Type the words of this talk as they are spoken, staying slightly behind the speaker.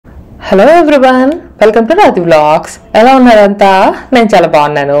Hello everyone, welcome to రాది vlogs. ఎలా ఉన్నారంతా? నేను చాలా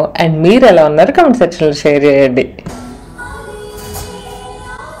బాగున్నాను. అండ్ మీరు ఎలా ఉన్నారు? కామెంట్ సెక్షన్లో షేర్ చేయండి.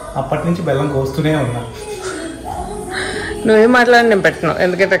 అప్పటి నుంచి బెల్లం కోస్తూనే ఉన్నా. నువ్వేం మాట్లాడి నేను పెట్టను,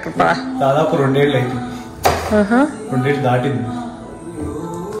 ఎందుకంటే దాదాపు 2 ఏళ్ళు అయింది. 2 ఏళ్ళు దాటింది.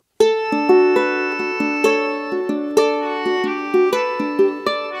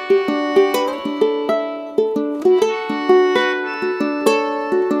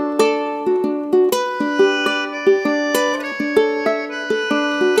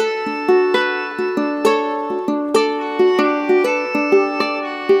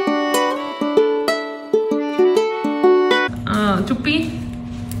 చుప్పి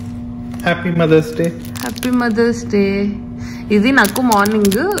happy mother's day. Happy mother's day. ఇది నాకు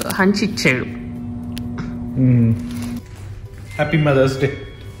మార్నింగ్ హంచ్ ఇచ్చాడు. Happy mother's day.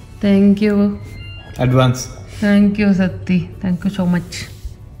 Thank you advance. Thank you Satti, thank you so much.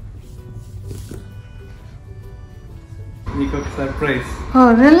 నీకు ఒక surprise. Oh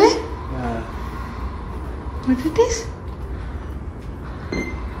really? What it is?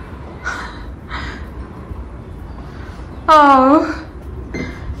 Oh,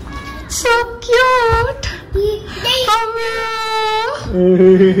 so cute.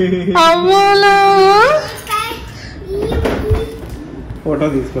 Amala. Photo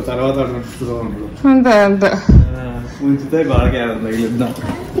తీసుకో, తర్వాత అంతే ఉంచితే గోడకి తగిలిద్దాం.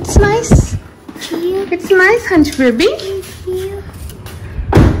 It's nice. It's nice, Hunch baby.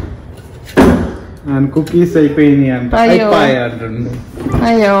 And cookies అయిపోయినాయి అంట. అయిపోయాయి అంటుండు.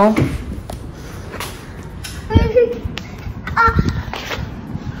 అయ్యో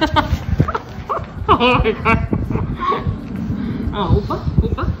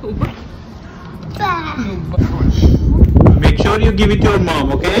Make sure you give it to your mom,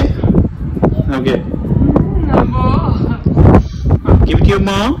 okay? Okay. Give it to your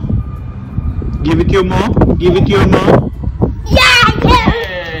mom. Give it to your mom. Give it to your mom.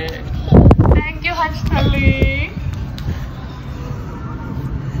 Thank you, Hunch Tali.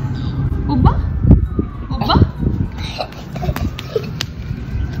 Ubba? Ubba?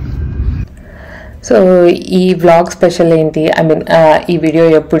 So ఈ vlog special ఏంటి, I mean ఈ video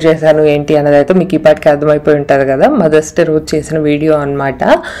ఎప్పుడు చేశాను ఏంటి అన్నది అయితే మీకు ఈ పాటికి అర్థమైపోయి ఉంటుంది కదా. మదర్స్ డే రోజు చేసిన వీడియో అనమాట.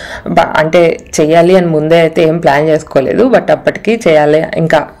 అంటే చెయ్యాలి అని ముందే అయితే ఏం ప్లాన్ చేసుకోలేదు, బట్ అప్పటికి చేయాలి,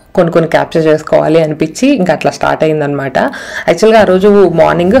 ఇంకా కొన్ని క్యాప్చర్ చేసుకోవాలి అనిపించి ఇంకా అట్లా స్టార్ట్ అయిందనమాట. యాక్చువల్గా ఆ రోజు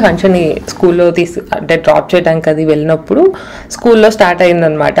మార్నింగ్ హంషని స్కూల్లో అంటే డ్రాప్ చేయడానికి అది వెళ్ళినప్పుడు స్కూల్లో స్టార్ట్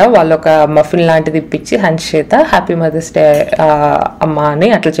అయిందనమాట. వాళ్ళు ఒక మఫిన్ లాంటిది ఇప్పించి హంష్ చేత హ్యాపీ మదర్స్ డే అమ్మ అని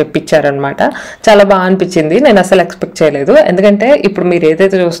అట్లా చెప్పించారనమాట. చాలా బాగా అనిపించింది. నేను అసలు ఎక్స్పెక్ట్ చేయలేదు, ఎందుకంటే ఇప్పుడు మీరు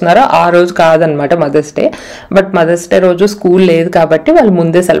ఏదైతే చూస్తున్నారో ఆ రోజు కాదనమాట mothers day. But mothers day రోజు స్కూల్ లేదు కాబట్టి వాళ్ళు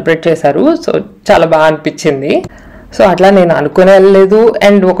ముందే సెలబ్రేట్ చేశారు. సో చాలా బాగా అనిపించింది. సో అట్లా నేను అనుకునే వెళ్ళలేదు,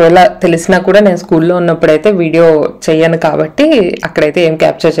 అండ్ ఒకవేళ తెలిసినా కూడా నేను స్కూల్లో ఉన్నప్పుడైతే వీడియో చేయను కాబట్టి అక్కడైతే ఏం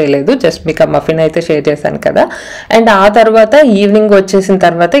క్యాప్చర్ చేయలేదు. జస్ట్ మీకు ఆ మఫిన్ అయితే షేర్ చేశాను కదా. అండ్ ఆ తర్వాత ఈవినింగ్ వచ్చేసిన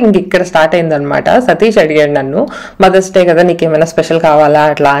తర్వాత ఇంక ఇక్కడ స్టార్ట్ అయిందనమాట. సతీష్ అడిగాడు నన్ను, మదర్స్ డే కదా నీకేమైనా స్పెషల్ కావాలా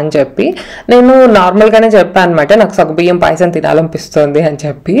అట్లా అని చెప్పి. నేను నార్మల్గానే చెప్పాను అనమాట, నాకు సగ్గుబియ్యం పాయసం తినాలనిపిస్తుంది అని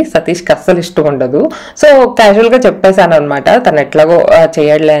చెప్పి. సతీష్కి అస్సలు ఇష్టం ఉండదు. సో క్యాజువల్గా చెప్పేశాను అనమాట, తను ఎట్లాగో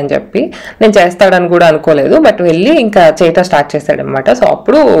చేయడలే అని చెప్పి. నేను చేస్తాడని కూడా అనుకోలేదు, బట్ వెళ్ళి ఇంకా చేయటం స్టార్ట్ చేశాడనమాట. సో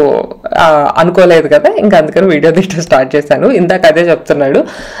అప్పుడు అనుకోలేదు కదా, ఇంకా అందుకని వీడియో తీయటం స్టార్ట్ చేశాను. ఇందాక అదే చెప్తున్నాడు,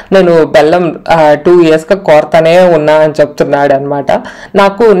 నేను బెల్లం 2 yearsగా కోరతానే ఉన్నా అని చెప్తున్నాడు అనమాట.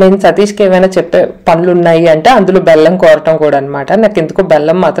 నేను సతీష్కి ఏమైనా చెప్పే పనులు ఉన్నాయి అంటే అందులో బెల్లం కోరటం కూడా అనమాట. నాకు ఎందుకో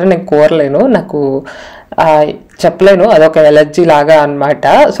బెల్లం మాత్రం నేను కోరలేను, నాకు చెప్పలేను, అదొక ఎలర్జీ లాగా అనమాట.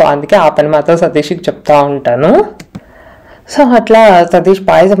 సో అందుకే ఆ పని మాత్రం సతీష్కి చెప్తా ఉంటాను. సో అట్లా సతీష్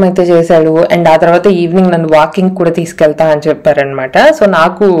పాయసం అయితే చేశాడు. అండ్ ఆ తర్వాత ఈవినింగ్ నన్ను వాకింగ్ కూడా తీసుకెళ్తా అని చెప్పారనమాట. సో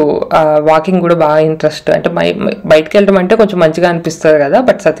నాకు వాకింగ్ కూడా బాగా ఇంట్రెస్ట్, అంటే బయటకు వెళ్ళడం అంటే కొంచెం మంచిగా అనిపిస్తుంది కదా,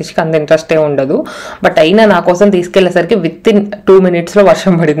 బట్ సతీష్కి అంత ఇంట్రెస్ట్ ఉండదు. బట్ అయినా నా కోసం తీసుకెళ్లేసరికి వితిన్ 2 minutesలో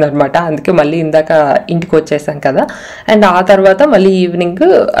వర్షం పడింది అనమాట. అందుకే మళ్ళీ ఇందాక ఇంటికి వచ్చేసాం కదా. అండ్ ఆ తర్వాత మళ్ళీ ఈవినింగ్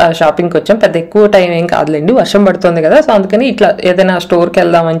షాపింగ్కి వచ్చాం. పెద్ద ఎక్కువ టైం ఏం కాదులేండి, వర్షం పడుతుంది కదా. సో అందుకని ఇట్లా ఏదైనా స్టోర్కి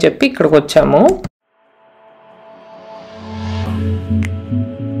వెళ్దామని చెప్పి ఇక్కడికి వచ్చాము.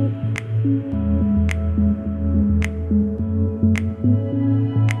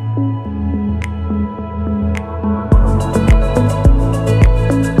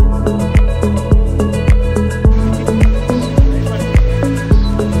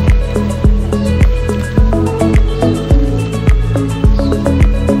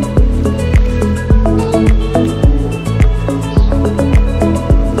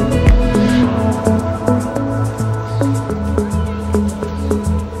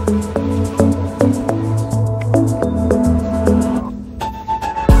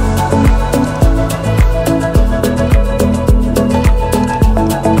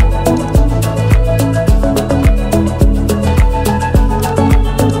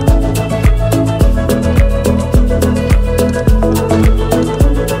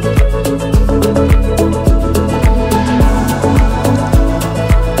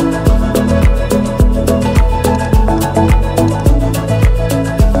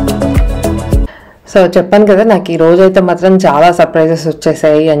 సో చెప్పాను కదా, నాకు ఈ రోజు అయితే మాత్రం చాలా సర్ప్రైజెస్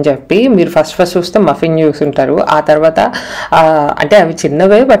వచ్చేసాయి అని చెప్పి. మీరు ఫస్ట్ చూస్తే మఫిన్ చూసుంటారు. ఆ తర్వాత అంటే అవి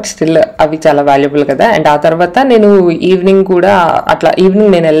చిన్నవే బట్ స్టిల్ అవి చాలా వాల్యుబుల్ కదా. అండ్ ఆ తర్వాత నేను ఈవినింగ్ కూడా అట్లా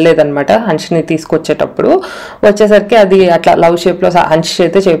ఈవినింగ్ నేను వెళ్ళలేదనమాట హన్ష్ని తీసుకొచ్చేటప్పుడు. వచ్చేసరికి అది అట్లా లవ్ షేప్లో హన్స్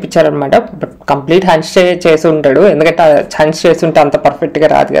అయితే చేయించారనమాట. బట్ కంప్లీట్ హన్స్ చేసి ఉంటాడు, ఎందుకంటే హన్స్ చేసి ఉంటే అంత పర్ఫెక్ట్గా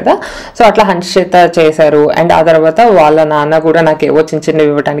రాదు కదా. సో అట్లా హన్స్ చేత చేశారు. అండ్ ఆ తర్వాత వాళ్ళ నాన్న కూడా నాకు ఏవో చిన్న చిన్నవి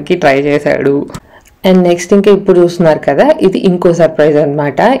ఇవ్వడానికి ట్రై చేశాడు. అండ్ నెక్స్ట్ ఇంకా ఇప్పుడు చూస్తున్నారు కదా, ఇది ఇంకో సర్ప్రైజ్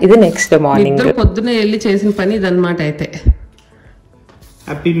అనమాట. ఇది నెక్స్ట్ డే మార్నింగ్ పొద్దునే వెళ్ళి చేసిన పని ఇదన్నమాట. అయితే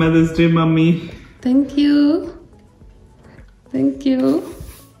happy mother's day mummy. Thank you.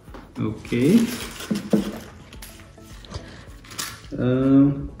 Okay,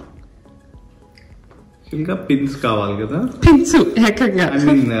 ఇంకా పిన్స్ కావాలి కదా. పిన్స్ ఏకంగా I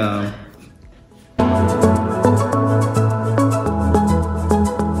mean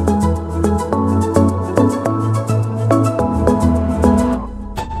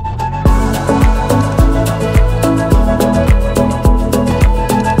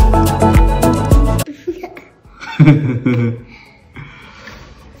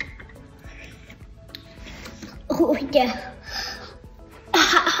Oh yeah.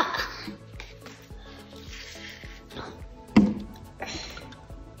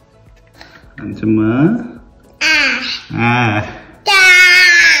 Anjama.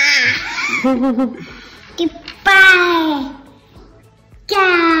 Goodbye.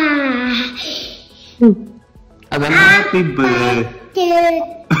 Happy birthday.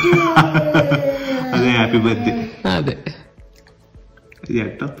 అదే హ్యాపీ బర్త్డే. అదే ఇది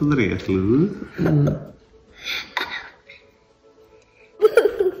ఎట్లా వస్తుంది అసలు.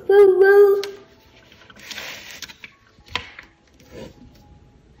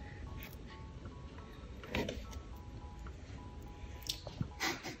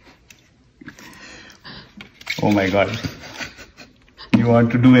 Oh my god. You want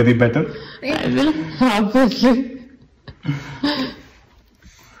to do any better? I will obviously.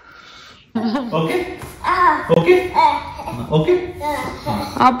 Okay? Okay? Okay?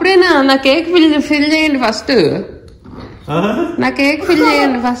 అప్పుడేనా నా కేక్ ఫిల్ చేయండి ఫస్ట్. నా కేక్ ఫిల్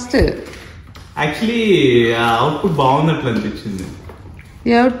చేయండి ఫస్ట్. యాక్చువల్లీ అవుట్పుట్ బాగున్నట్లు అనిపించింది.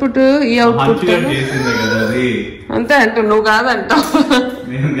 ఈ అవుట్పుట్ చేసిందే కదా అది. అంతే అంట, నువ్వు కాదంటావు.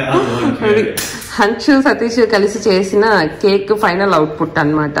 హన్షు సతీష్ కలిసి చేసిన కేక్ ఫైనల్ అవుట్పుట్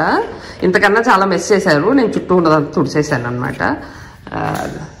అన్నమాట. ఇంతకన్నా చాలా మెస్ చేశారు, నేను చుట్టూ ఉన్నదంతా తుడిచేసాను అనమాట.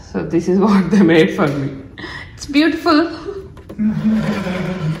 So this is what they made for me. It's beautiful.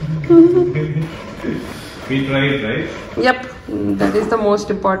 Yup, that is the most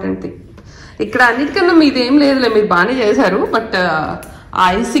important thing. ఇక్కడ అన్నిటికన్నా మీదేం లేదులే, మీరు బాగానే చేశారు, బట్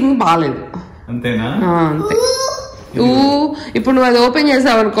ఐసింగ్ బాగాలేదు. అంతేనా? అంతే. ఇప్పుడు నువ్వు అది ఓపెన్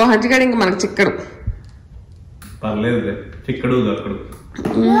చేసావు అనుకో, హంచిగాడు ఇంక మనకు చిక్కడు. పర్లేదు, చిక్కడు దొక్కడు.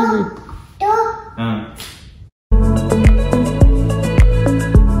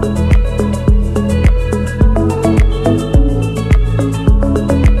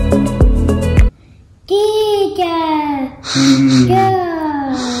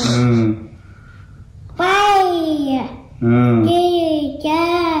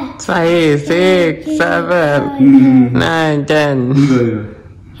 Five, six, 7, 9, 10.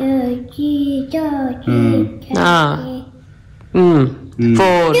 4,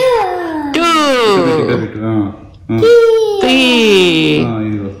 2, 3,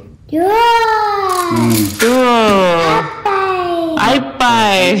 2.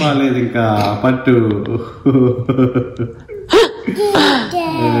 అయిపోయి ఇంకా పట్టు.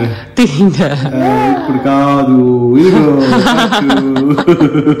 ఇప్పుడు కాదు,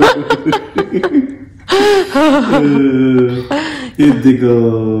 ఇదిగో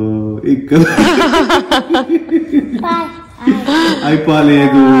ఇక్కడ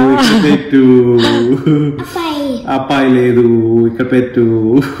అయిపోలేదు, ఇక్కడ పెట్టు. అప్పాయి లేదు, ఇక్కడ పెట్టు.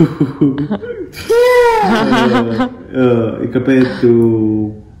 ఇక్కడ పెట్టు.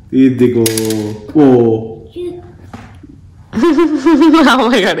 ఇదిగో. ఓ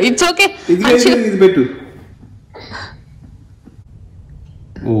ఇట్స్ ఓకే, ఇది పెట్టు.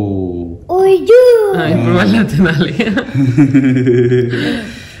 ఇప్పుడు మళ్ళీ తినాలి.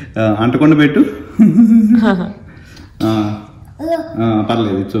 అంటకుండా పెట్టు.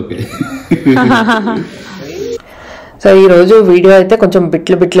 పర్లేదు, ఇట్స్ ఓకే. సో ఈరోజు వీడియో అయితే కొంచెం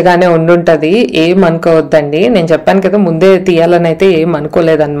బిట్లుగానే ఉండుంటుంది, ఏం అనుకోవద్దండి. నేను చెప్పాను కదా ముందే తీయాలని అయితే ఏం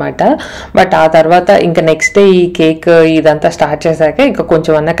అనుకోలేదన్నమాట. బట్ ఆ తర్వాత ఇంకా నెక్స్ట్ డే ఈ కేక్ ఇదంతా స్టార్ట్ చేశాక ఇంకా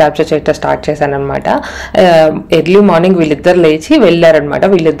కొంచెం అన్న క్యాప్చర్ చేయటం స్టార్ట్ చేశాను అనమాట. ఎర్లీ మార్నింగ్ వీళ్ళిద్దరు లేచి వెళ్ళారనమాట.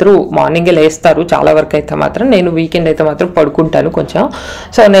 వీళ్ళిద్దరూ మార్నింగే లేస్తారు చాలా వరకు అయితే మాత్రం. నేను వీకెండ్ అయితే మాత్రం పడుకుంటాను కొంచెం.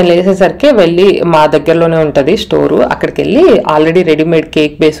 సో నేను లేచేసరికి వెళ్ళి మా దగ్గరలోనే ఉంటుంది స్టోరు, అక్కడికి వెళ్ళి ఆల్రెడీ రెడీమేడ్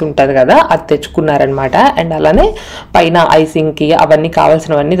కేక్ బేస్ ఉంటుంది కదా అది తెచ్చుకున్నారనమాట. అండ్ అలానే పైన ఐసింగ్ కి అవన్నీ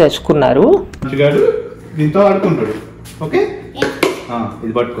కావాల్సినవన్నీ తెచ్చుకున్నారు. దీంతో ఆడుకుంటాడు. ఓకే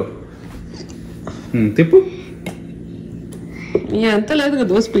ఇది పట్టుకో, తిప్పు. ఎంత లేదు కదా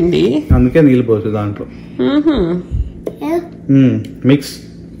దోశ పిండి, అందుకే నీళ్ళు పోసు దాంట్లో. మిక్స్.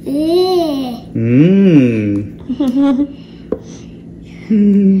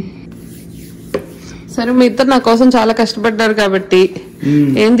 సరే మీ ఇద్దరు నా కోసం చాలా కష్టపడ్డారు కాబట్టి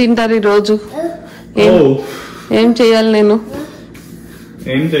ఏం తింటారు ఈ రోజు? ఏం చెయ్యాలి నేను?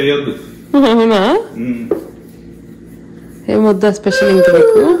 ఏం చెయ్యొద్దు. అవునా? ఏమొద్దా స్పెషల్ ఇంకా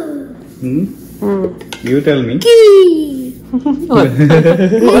మీకు? You tell me.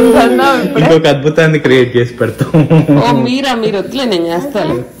 ఇంకొక అద్భుతాన్ని క్రియేట్ చేసి పెడతాం. మీరు వద్దులే, నేను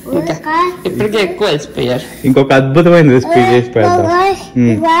చేస్తాను. ఇంకా ఇప్పటికే ఎక్కువ వేసిపోయారు. ఇంకొక అద్భుతమైన రెసిపీ చేసి పెడతాం.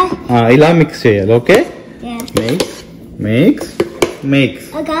 ఇలా మిక్స్ చేయాలి. Okay, mix mix mix.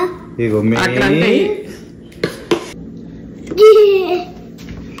 ఇగో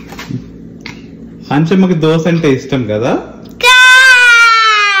హంచమ్మకి దోశ అంటే ఇష్టం కదా.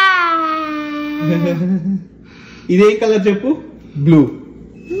 ఇదే కలర్ చెప్పు. బ్లూ.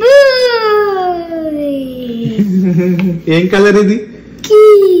 ఏం కలర్ ఇది?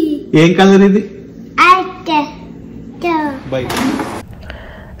 ఏం కలర్ ఇది? బై.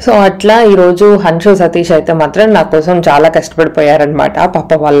 సో అట్లా ఈరోజు హన్షు సతీష్ అయితే మాత్రం నా కోసం చాలా కష్టపడిపోయారనమాట. పాప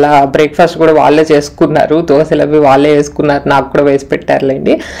వాళ్ళ బ్రేక్ఫాస్ట్ కూడా వాళ్ళే చేసుకున్నారు, దోశలు అవి వాళ్ళే వేసుకున్నారు, నాకు కూడా వేసి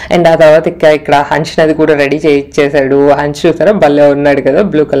పెట్టారులేండి. అండ్ ఆ తర్వాత ఇక్కడ హన్షునది కూడా రెడీ చేయించేసాడు. హన్షు సరే భలే ఉన్నాడు కదా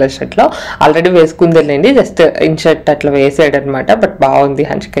blue colour షర్ట్లో, already వేసుకుందిలేండి, just in shirt అట్లా వేసాడు అనమాట. బట్ బాగుంది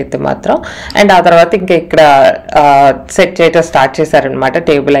హన్షుకి అయితే మాత్రం. అండ్ ఆ తర్వాత ఇంకా ఇక్కడ సెట్ చేయటం స్టార్ట్ చేశారనమాట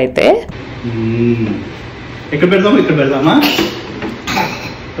టేబుల్ అయితే. ఇక్కడ పెడదామా?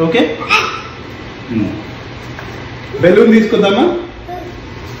 ఓకే, బెలూన్ తీసుకుందామా?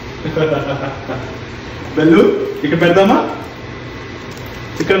 బెలూన్ ఇక్కడ పెడదామా?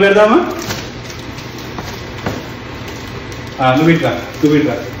 నువ్వు ఇట్రా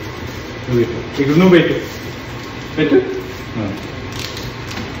ఇక్కడ నువ్వు పెట్టు.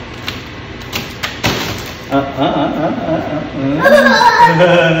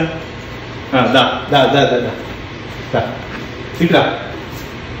 ఇట్రా.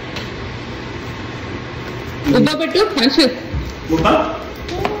 ఉబ్బా పెట్టు హన్షు.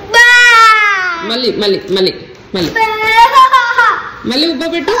 మళ్ళీ ఉబ్బా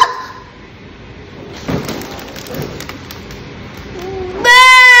పెట్టు.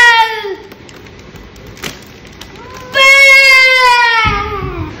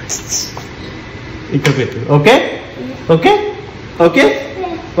 ఇక్కడ పెట్టు. Okay okay okay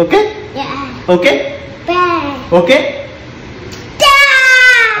okay okay okay.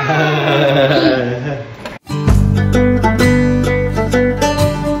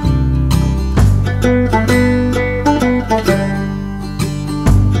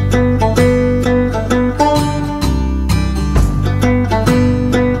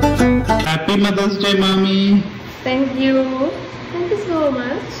 Happy Mother's Day, Mommy. Thank you so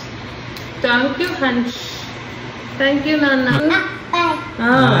much. Thank you Hansh. Thank you Nana.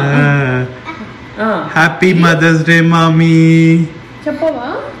 Happy Mother's Day, Mommy. చెప్పవా?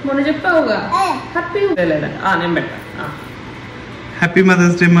 మొన్న చెప్పావుగా హ్యాపీ. నేను పెట్టా. హ్యాపీ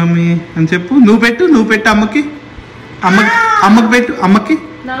మదర్స్ డే మమ్మీ అని చెప్పు. నువ్వు పెట్టు అమ్మకి పెట్టు. అమ్మకి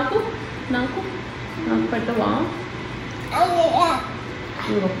నాకు పెట్టవా?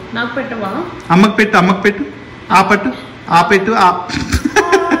 నాకు పెట్టవా? అమ్మకి పెట్టు. పెట్టు.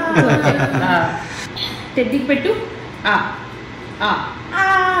 టెడ్డీకి పెట్టు.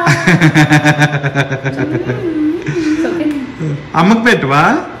 అమ్మకి పెట్టువా?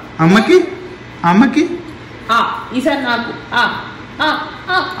 అమ్మకి ఈసారి నాకు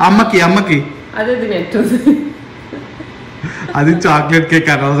అమ్మకి అదే తినేట్టు. అది చాక్లెట్ కేక్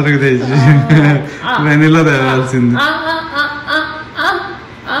అనవసరంగా తెచ్చి వెనీలా తేవాల్సింది.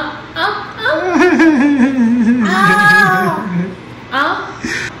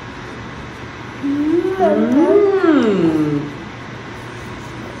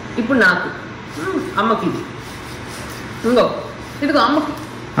 ఇప్పుడు నాకు అమ్మకి ఇంకో ఇదిగో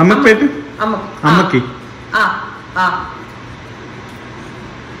అమ్మకి పెట్టు. అమ్మకి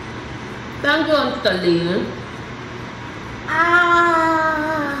థ్యాంక్ యూ అంత తల్లి.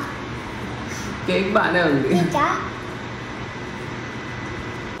 కేక్ బాగానే ఉంది.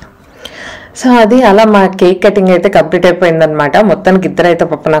 సో అది అలా మా కేక్ కటింగ్ అయితే కంప్లీట్ అయిపోయిందనమాట. మొత్తానికి ఇద్దరైతే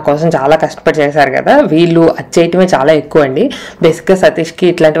పాప నా కోసం చాలా కష్టపడి చేశారు కదా. వీళ్ళు అది చేయటమే చాలా ఎక్కువ అండి. బేసిక్గా సతీష్కి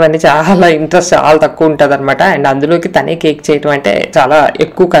ఇట్లాంటివన్నీ చాలా ఇంట్రెస్ట్ చాలా తక్కువ ఉంటుంది అనమాట. అండ్ అందులోకి తనే కేక్ చేయటం అంటే చాలా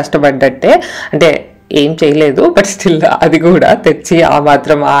ఎక్కువ కష్టపడ్డట్టే. అంటే ఏం చేయలేదు, బట్ స్టిల్ అది కూడా తెచ్చి ఆ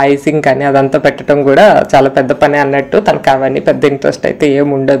మాత్రం ఆ ఐసింగ్ కానీ అదంతా పెట్టడం కూడా చాలా పెద్ద పని అన్నట్టు. తనకు అవన్నీ పెద్ద ఇంట్రెస్ట్ అయితే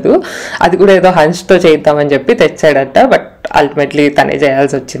ఏముండదు. అది కూడా ఏదో హంచ్తో చేద్దామని చెప్పి తెచ్చాడట. బట్ అల్టిమేట్లీ తనే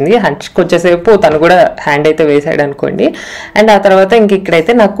చేయాల్సి వచ్చింది. హంచ్కి వచ్చేసేపు తను కూడా హ్యాండ్ అయితే వేసాడు అనుకోండి. అండ్ ఆ తర్వాత ఇంక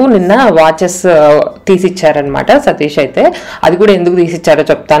ఇక్కడైతే నాకు నిన్న వాచెస్ తీసిచ్చారనమాట సతీష్ అయితే. అది కూడా ఎందుకు తీసిచ్చారో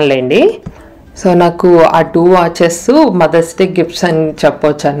చెప్తానులేండి. సో నాకు ఆ 2 వాచెస్ మదర్స్ డే గిఫ్ట్స్ అని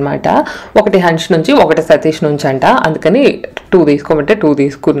చెప్పొచ్చు అనమాట. ఒకటి హంచ్ నుంచి ఒకటి సతీష్ నుంచి అంట. అందుకని 2 తీసుకోమంటే 2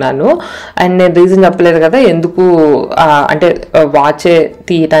 తీసుకున్నాను. అండ్ నేను రీజన్ చెప్పలేదు కదా ఎందుకు అంటే వాచే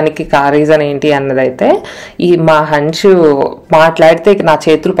తీయటానికి రీజన్ ఏంటి అన్నదైతే, ఈ మా హంచ్ మాట్లాడితే నా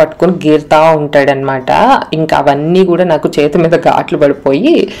చేతులు పట్టుకొని గీరుతా ఉంటాడనమాట. ఇంకా అవన్నీ కూడా నాకు చేతి మీద ఘాట్లు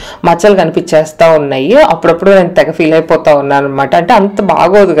పడిపోయి మచ్చలు కనిపించేస్తూ ఉన్నాయి. అప్పుడప్పుడు నేను తెగ ఫీల్ అయిపోతా ఉన్నాను అనమాట. అంటే అంత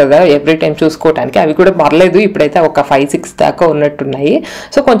బాగోదు కదా ఎవ్రీ టైం చూసుకోవటానికి. అవి కూడా పర్లేదు, ఇప్పుడైతే ఒక 5-6 దాకా ఉన్నట్టున్నాయి.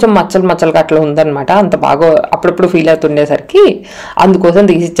 సో కొంచెం మచ్చలు అట్లా ఉందనమాట. అంత బాగా అప్పుడప్పుడు ఫీల్ అవుతుండేసరికి అందుకోసం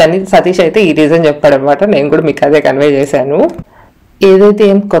తీసిచ్చాను. సతీష్ అయితే ఈ రీజన్ చెప్పాడనమాట. నేను కూడా మీకు అదే కన్వే చేశాను. ఏదైతే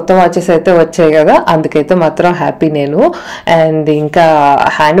ఏం కొత్త వాచెస్ అయితే వచ్చాయి కదా, అందుకైతే మాత్రం హ్యాపీ నేను. అండ్ ఇంకా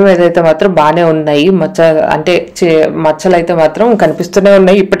హ్యాండ్ మీద అయితే మాత్రం బాగానే ఉన్నాయి. మచ్చలు అయితే మాత్రం కనిపిస్తూనే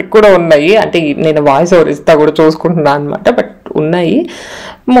ఉన్నాయి, ఇప్పటికి కూడా ఉన్నాయి. అంటే నేను వాయిస్ ఓవర్ ఇస్తా కూడా చూసుకుంటున్నాను అనమాట. బట్ ఉన్నాయి,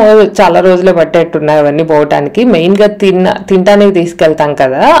 చాలా రోజులే పట్టేట్టున్నాయి అవన్నీ పోవటానికి. మెయిన్గా తినటానికి తీసుకెళ్తాం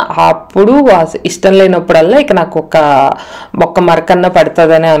కదా, అప్పుడు ఇష్టం లేనప్పుడల్లా ఇక నాకు ఒక్క మరకన్నా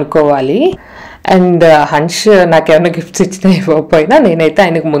పడుతుందనే అనుకోవాలి. అండ్ హంచ్ నాకేమైనా గిఫ్ట్స్ ఇచ్చినా ఇవ్వకపోయినా నేనైతే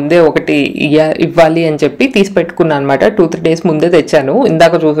ఆయనకు ముందే ఒకటి ఇవ్వాలి అని చెప్పి తీసి పెట్టుకున్నాను అనమాట. 2-3 డేస్ ముందే తెచ్చాను.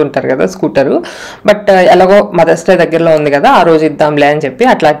 ఇందాక చూసుంటారు కదా స్కూటరు. బట్ ఎలాగో మదర్స్ డే దగ్గరలో ఉంది కదా, ఆ రోజు ఇద్దాంలే అని చెప్పి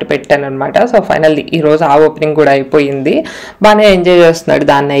అట్లాంటి పెట్టాను అనమాట. సో ఫైనల్లీ ఈ రోజు ఆ ఓపెనింగ్ కూడా అయిపోయింది. బాగానే ఎంజాయ్ చేస్తున్నాడు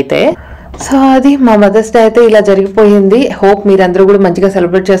దాన్ని అయితే. సో అది మా మదర్స్ డే అయితే ఇలా జరిగిపోయింది. హోప్ మీరందరూ కూడా మంచిగా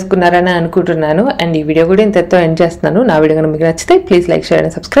సెలబ్రేట్ చేసుకున్నారని అనుకుంటున్నాను. అండ్ ఈ వీడియో కూడా ఇంతతో ఎండ్ చేస్తున్నాను. నా వీడియో కనుక మీకు నచ్చితే please like, share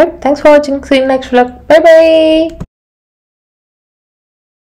and subscribe. Thanks for watching. See you next vlog. By by.